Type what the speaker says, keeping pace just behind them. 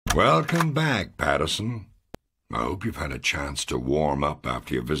Welcome back, Patterson. I hope you've had a chance to warm up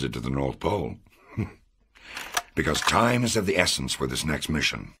after your visit to the North Pole. Because time is of the essence for this next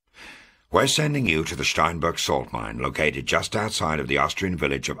mission. We're sending you to the Steinberg salt mine, located just outside of the Austrian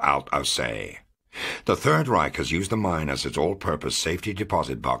village of Alt-Aussee. The Third Reich has used the mine as its all-purpose safety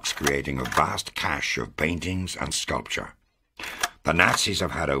deposit box, creating a vast cache of paintings and sculpture. The Nazis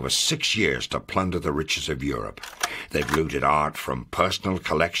have had over 6 years to plunder the riches of Europe. They've looted art from personal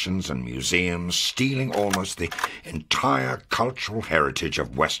collections and museums, stealing almost the entire cultural heritage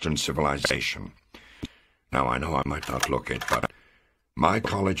of Western civilization. Now, I know I might not look it, but my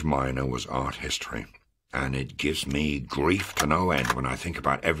college minor was art history, and it gives me grief to no end when I think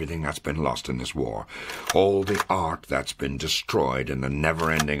about everything that's been lost in this war, all the art that's been destroyed in the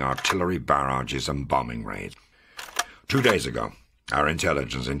never-ending artillery barrages and bombing raids. 2 days ago, our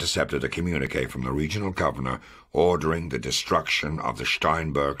intelligence intercepted a communique from the regional governor ordering the destruction of the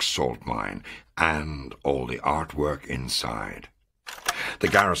Steinberg salt mine and all the artwork inside. The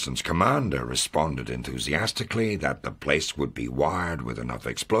garrison's commander responded enthusiastically that the place would be wired with enough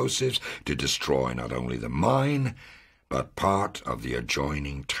explosives to destroy not only the mine, but part of the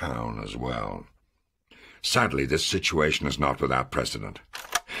adjoining town as well. Sadly, this situation is not without precedent.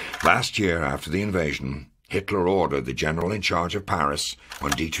 Last year, after the invasion, Hitler ordered the general in charge of Paris,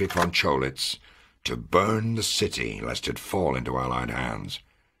 von Dietrich von Cholitz, to burn the city lest it fall into Allied hands.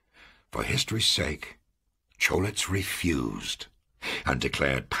 For history's sake, Cholitz refused and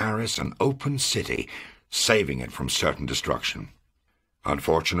declared Paris an open city, saving it from certain destruction.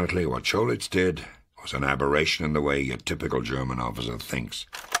 Unfortunately, what Cholitz did was an aberration in the way your typical German officer thinks.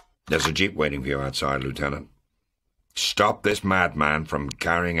 There's a jeep waiting for you outside, Lieutenant. Stop this madman from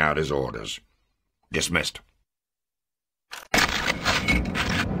carrying out his orders. Dismissed.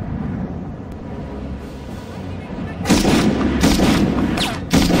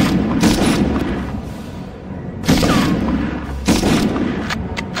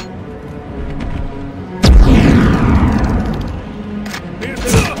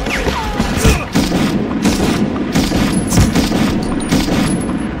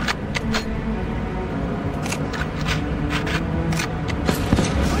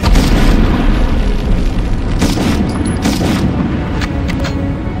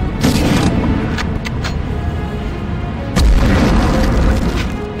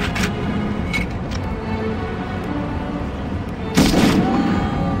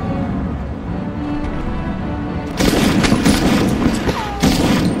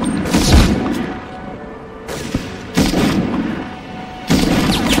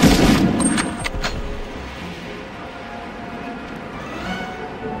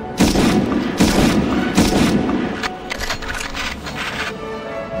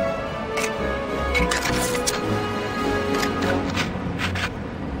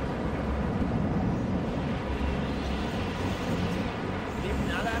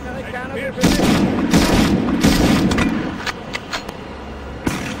 Amerikaner.